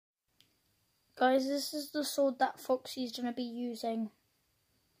Guys, this is the sword that Foxy's going to be using.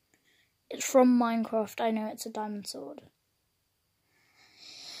 It's from Minecraft. I know it's a diamond sword.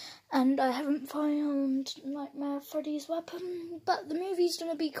 And I haven't found Nightmare Freddy's weapon, but the movie's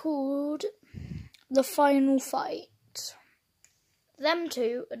going to be called The Final Fight. Them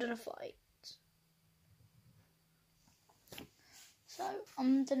two are going to fight. So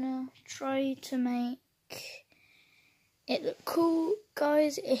I'm going to try to make it look cool.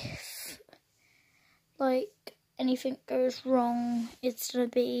 Guys, if like anything goes wrong, it's going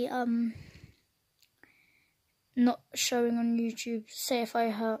to be not showing on YouTube. Say if I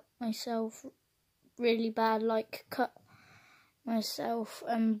hurt myself really bad, like cut myself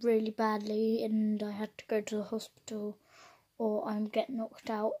really badly and I had to go to the hospital, or I get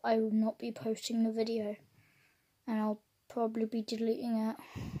knocked out, I will not be posting the video and I'll probably be deleting it.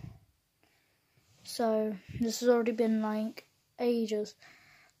 So this has already been like ages.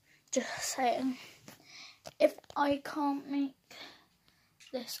 Just saying, if I can't make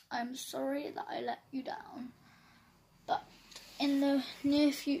this, I'm sorry that I let you down. But in the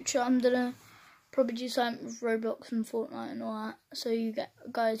near future, I'm gonna probably do something with Roblox and Fortnite and all that, so you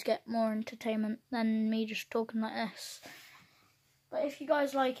guys get more entertainment than me just talking like this. But if you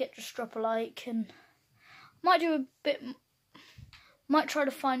guys like it, just drop a like, and might try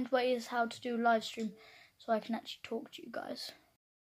to find ways how to do live stream so I can actually talk to you guys.